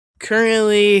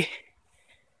currently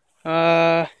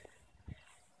over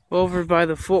by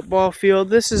the football field.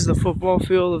 This is the football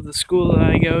field of the school that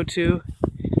I go to.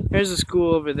 There's a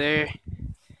school over there.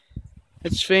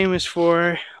 It's famous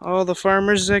for all the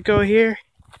farmers that go here.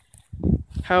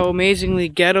 How amazingly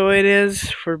ghetto it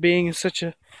is for being such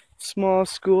a small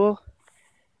school.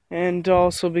 And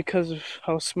also because of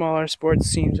how small our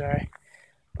sports teams are.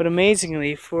 But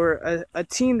amazingly, for a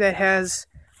team that has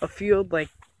a field like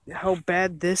how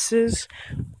bad this is,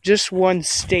 just won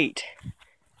state.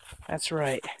 That's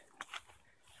right.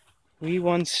 We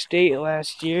won state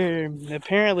last year.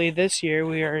 Apparently this year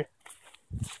we are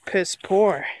piss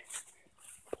poor.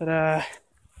 But I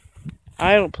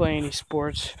don't play any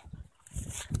sports.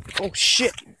 Oh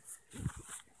shit!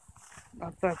 I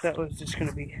thought that was just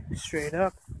gonna be straight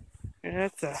up.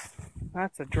 And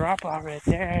that's a drop off right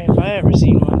there if I ever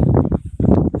seen one.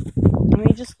 I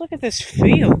mean, just look at this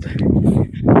field.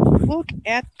 Look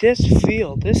at this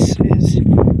field. This is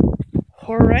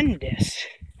horrendous.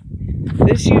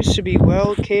 This used to be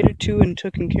well catered to and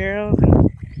taken care of, and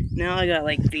now I got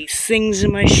like these things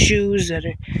in my shoes that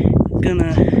are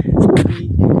gonna be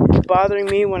bothering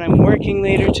me when I'm working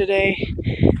later today.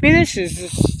 I mean, this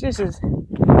is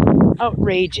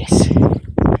outrageous.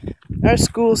 Our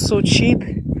school's so cheap.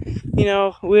 You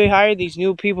know, we hired these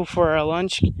new people for our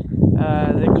lunch.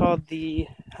 They're called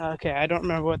okay, I don't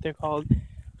remember what they're called.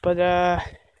 But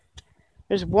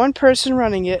there's one person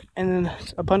running it and then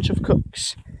a bunch of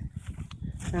cooks.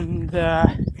 And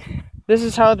this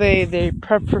is how they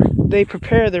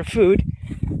prepare their food.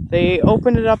 They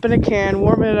open it up in a can,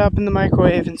 warm it up in the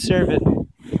microwave, and serve it.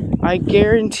 I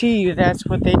guarantee you that's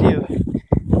what they do.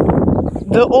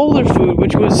 The older food,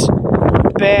 which was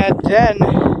bad then,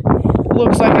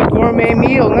 looks like a gourmet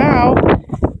meal now,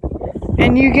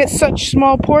 and you get such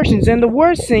small portions. And the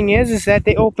worst thing is that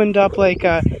they opened up like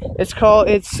it's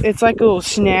like a little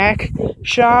snack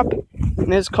shop,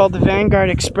 and it's called the Vanguard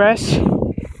Express.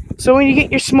 So when you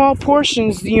get your small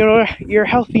portions, you know, your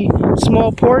healthy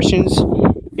small portions,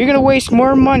 you're gonna waste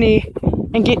more money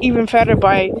and get even fatter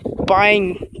by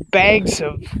buying bags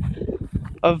of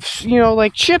you know,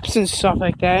 like chips and stuff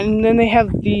like that. And then they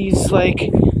have these like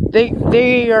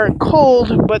they are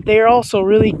cold, but they're also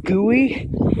really gooey,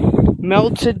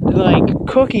 melted like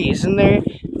cookies, and they're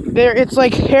it's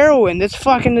like heroin. It's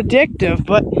fucking addictive,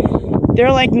 but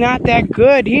they're like not that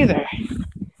good either.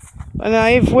 And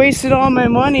I've wasted all my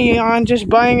money on just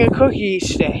buying a cookie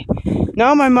each day.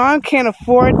 Now my mom can't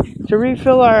afford to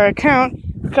refill our account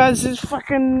because it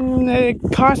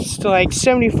costs like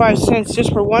 75 cents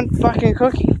just for one fucking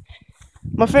cookie.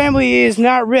 My family is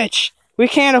not rich. We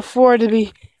can't afford to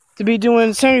be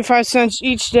doing 75 cents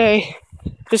each day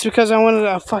just because I wanted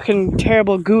a fucking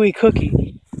terrible gooey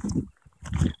cookie.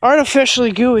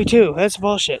 Artificially gooey too. That's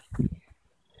bullshit.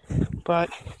 But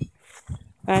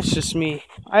that's just me.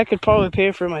 I could probably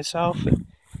pay for it myself.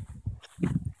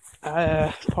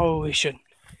 I probably shouldn't.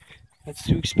 That's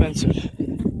too expensive.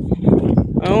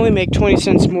 I only make 20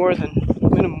 cents more than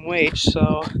minimum wage,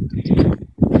 so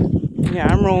yeah,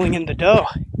 I'm rolling in the dough.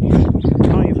 I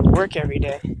don't even work every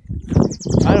day.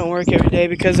 I don't work every day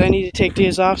because I need to take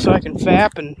days off so I can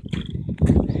fap and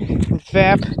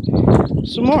fap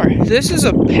some more. This is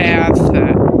a path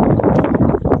that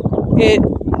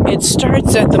it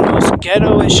starts at the most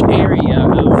ghetto-ish area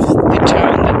of the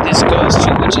town that this goes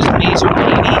to, which is Mason,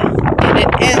 and it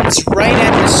ends right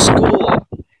at the school.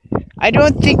 I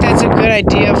don't think that's a good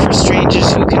idea for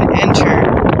strangers who can enter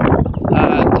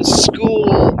the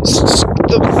school, the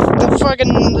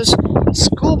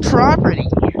school property.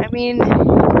 I mean,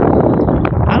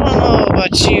 I don't know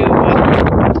about you,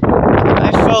 but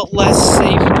I felt less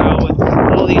safe now with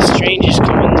all these strangers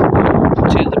coming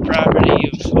to the property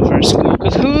of our school.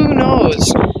 Because who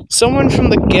knows? Someone from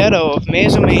the ghetto of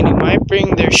Mazomania might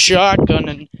bring their shotgun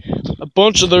and a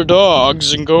bunch of their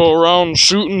dogs and go around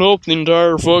shooting up the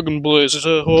entire fucking place.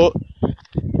 I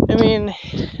mean,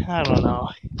 I don't know.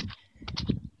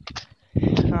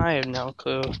 I have no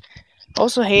clue.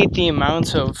 Also hate the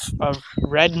amount of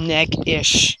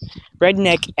redneck-esque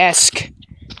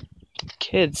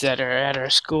kids that are at our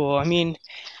school. I mean,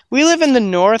 we live in the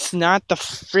north, not the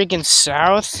friggin'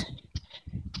 south.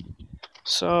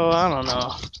 So, I don't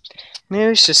know.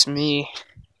 Maybe it's just me.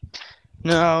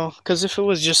 No, because if it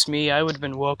was just me, I would have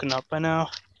been woken up by now.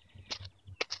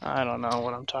 I don't know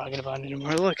what I'm talking about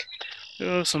anymore. Look,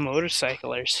 there's some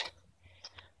motorcyclers.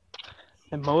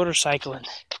 They're motorcycling.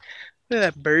 Look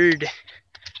at that bird.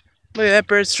 Look at that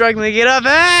bird struggling to get up.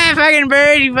 Ah, fucking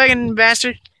bird, you fucking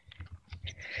bastard.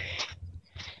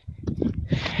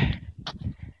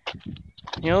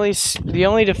 The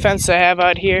only defense I have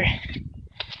out here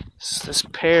this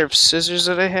pair of scissors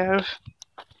that I have.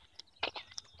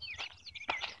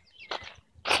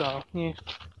 So, yeah,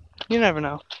 you never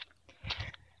know.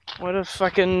 What if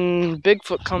fucking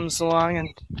Bigfoot comes along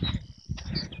and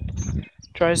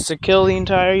tries to kill the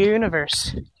entire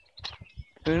universe?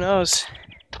 Who knows?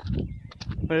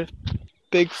 What if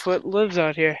Bigfoot lives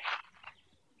out here?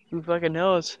 Who fucking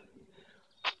knows?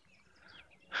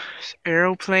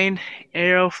 Aeroplane,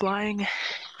 arrow flying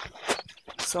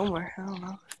somewhere, I don't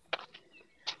know.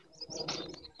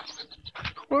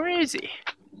 Where is he?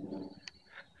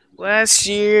 Last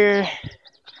year,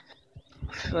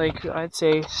 like I'd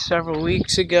say several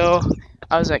weeks ago,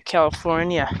 I was at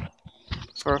California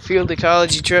for a field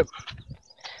ecology trip.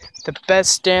 The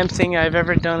best damn thing I've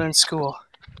ever done in school.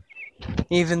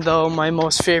 Even though my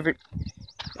most favorite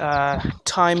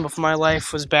time of my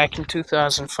life was back in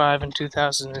 2005 and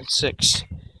 2006.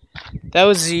 That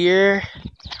was the year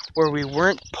where we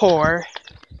weren't poor.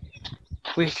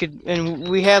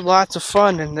 We had lots of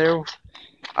fun, and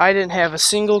I didn't have a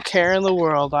single care in the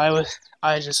world.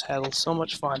 I just had so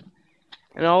much fun.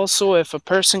 And also, if a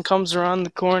person comes around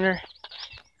the corner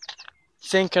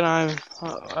thinking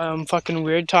I'm fucking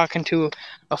weird talking to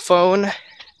a phone,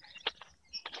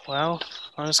 well,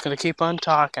 I'm just gonna keep on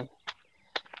talking,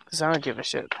 'cause I don't give a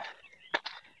shit.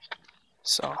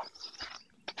 So,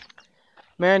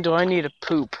 man, do I need a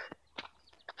poop.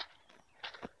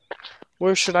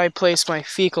 Where should I place my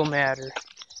fecal matter?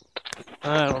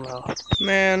 I don't know.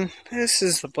 Man, this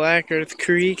is the Black Earth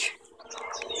Creek.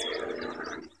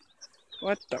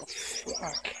 What the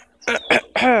fuck?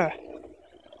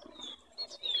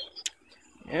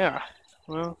 Yeah,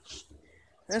 well,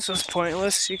 this was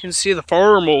pointless. You can see the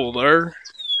farm over there.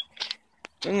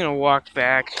 I'm gonna walk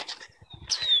back.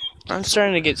 I'm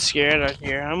starting to get scared out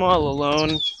here. I'm all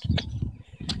alone.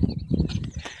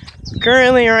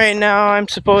 Currently, right now, I'm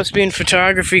supposed to be in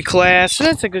photography class.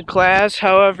 That's a good class.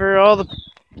 However,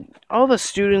 all the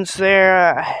students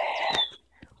there,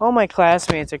 all my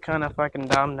classmates are kind of fucking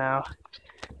dumb now.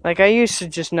 Like, I used to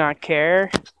just not care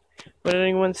what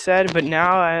anyone said, but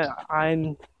now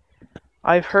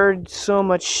I've heard so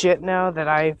much shit now that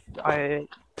it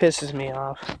pisses me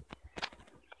off.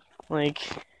 Like,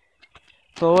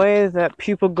 the way that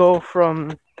people go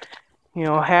from, you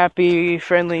know, happy,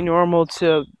 friendly, normal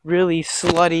to really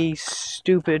slutty,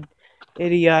 stupid,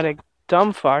 idiotic,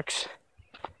 dumb fucks.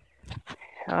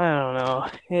 I don't know.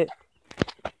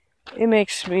 It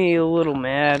makes me a little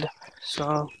mad.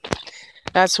 So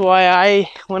that's why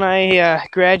when I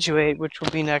graduate, which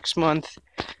will be next month,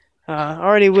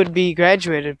 already would be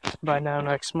graduated by now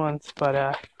next month,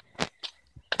 but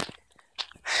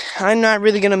I'm not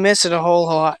really gonna miss it a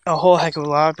whole heck of a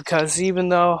lot, because even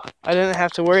though I didn't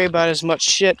have to worry about as much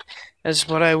shit as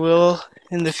what I will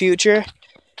in the future,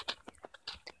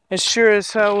 it sure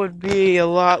as hell would be a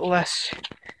lot less,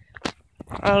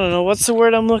 I don't know, what's the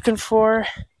word I'm looking for?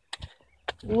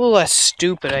 A little less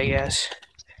stupid, I guess.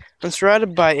 I'm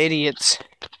surrounded by idiots.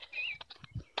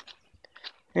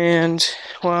 And,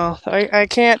 well, I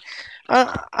can't,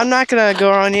 I'm not gonna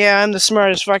go on, yeah, I'm the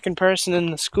smartest fucking person in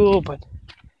the school, but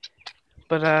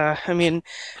I mean,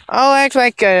 I'll act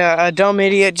like a dumb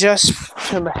idiot just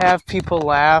to have people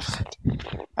laugh.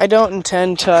 I don't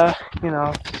intend to, you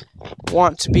know,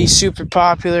 want to be super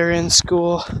popular in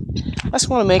school. I just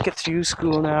want to make it through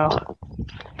school now.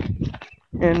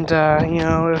 And, you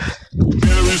know,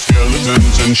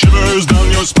 skeletons and shivers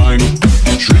down your spine.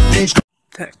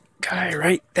 That guy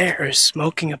right there is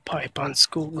smoking a pipe on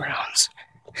school grounds.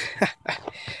 I'm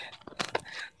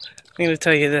gonna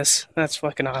tell you this, that's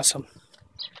fucking awesome.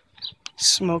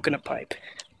 Smoking a pipe.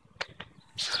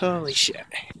 Holy shit.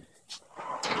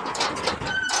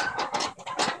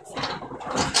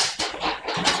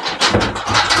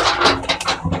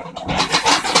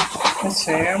 Hey,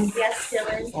 Sam? Yes,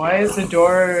 Dylan? Why is the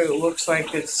door looks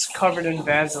like it's covered in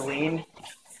Vaseline?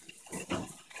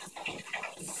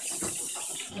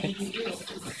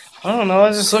 I don't know,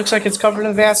 it just looks like it's covered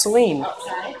in Vaseline.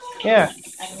 Outside? Yeah.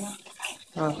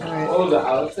 I don't know. Oh, alright. Oh, the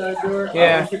outside door?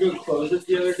 Yeah. I went to go close it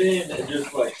the other day and it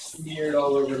just like smeared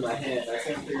all over my hand. I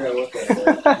couldn't figure out what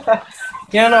that was.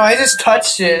 Yeah, no, I just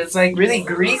touched it. It's like really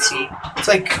greasy. It's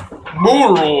like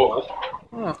moral.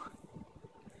 Oh.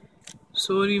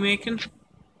 So what are you making?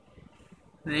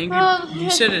 An angry? You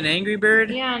said an Angry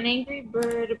Bird? Yeah, an Angry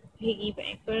Bird piggy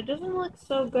bank, but it doesn't look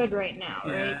so good right now,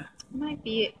 right? Yeah. It might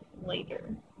be later.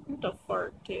 I have to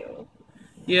fart too.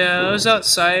 Yeah, I was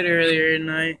outside earlier and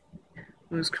I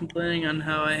was complaining on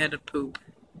how I had to poop.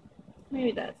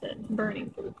 Maybe that's it. Burning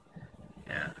poop.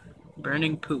 Yeah.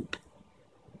 Burning poop.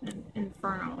 And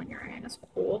inferno in your ass.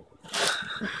 Cool.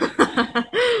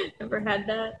 Ever had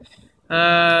that?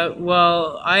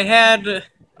 Well, I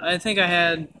think I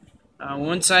had,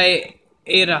 once I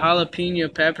ate a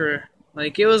jalapeno pepper.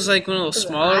 Like, it was like one of those Was it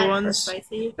smaller hot or ones.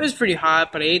 spicy? It was pretty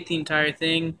hot, but I ate the entire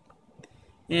thing.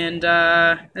 And,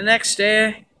 the next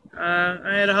day, I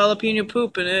had a jalapeno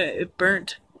poop, and it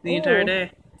burnt the entire Oh.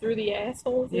 day. Through the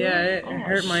asshole? Too? Yeah, it Oh,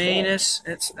 hurt my shit. anus.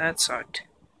 That sucked.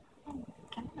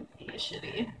 That'd be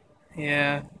shitty.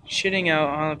 Yeah, shitting out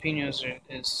jalapenos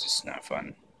is just not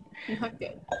fun. Not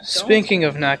good. Speaking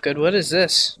of not good, what is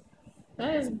this?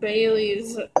 That is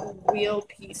Bailey's wheel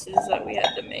pieces that we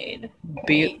had to make.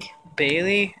 Bailey?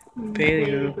 Bailey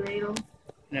who? Bailey.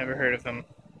 Never heard of him.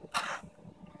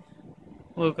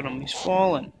 Look at him, he's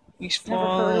falling. He's Never heard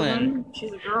of falling. him.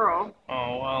 She's a girl.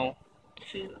 Oh, well.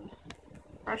 She's a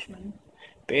freshman.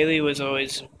 Bailey was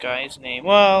always a guy's name.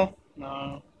 Well,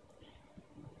 no.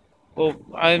 Well,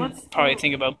 I probably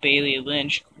think about Bailey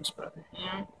Lynch, his brother.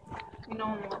 Yeah. You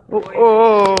know Oh, boy.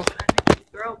 oh.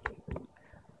 Girl.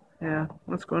 Yeah,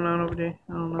 what's going on over there?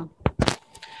 I don't know.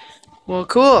 Well,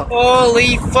 cool.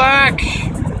 Holy fuck!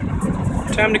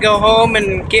 Time to go home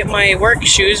and get my work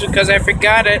shoes because I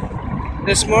forgot it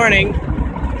this morning.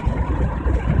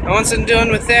 And once I'm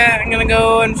done with that, I'm gonna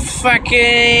go and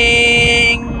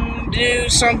fucking do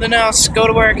something else. Go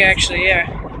to work, actually, yeah.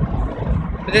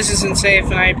 But this isn't safe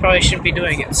and I probably shouldn't be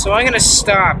doing it. So I'm gonna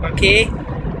stop, okay?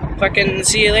 Fucking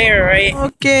see you later, right?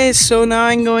 Okay, so now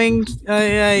I'm going.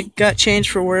 I got changed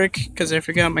for work because I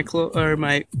forgot my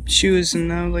my shoes, and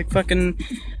now like fucking.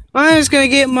 I'm just gonna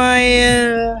get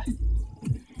my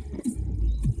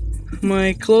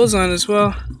my clothes on as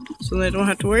well, so that I don't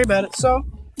have to worry about it. So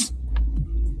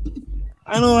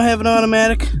I know I have an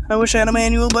automatic. I wish I had a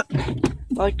manual, but I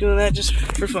like doing that just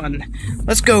for fun.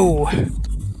 Let's go.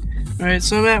 Alright,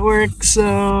 so I'm at work,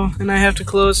 and I have to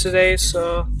close today,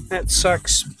 so that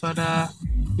sucks, but,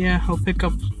 yeah, I'll pick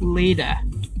up later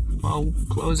while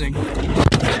closing.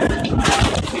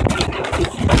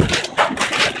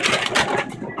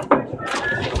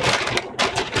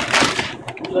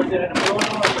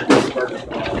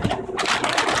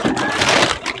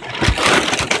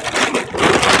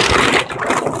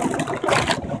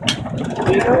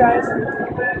 There you go, guys.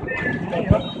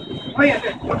 Oh, yeah,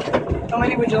 good. How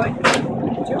many would you like? 2? There you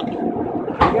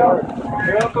go.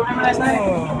 You're welcome. Have a nice night.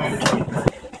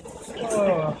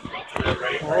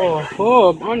 Oh,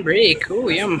 I'm on break. Oh,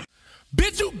 yum.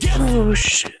 Oh,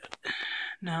 shit.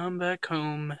 Now I'm back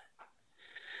home.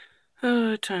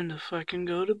 Oh, time to fucking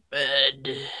go to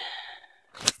bed.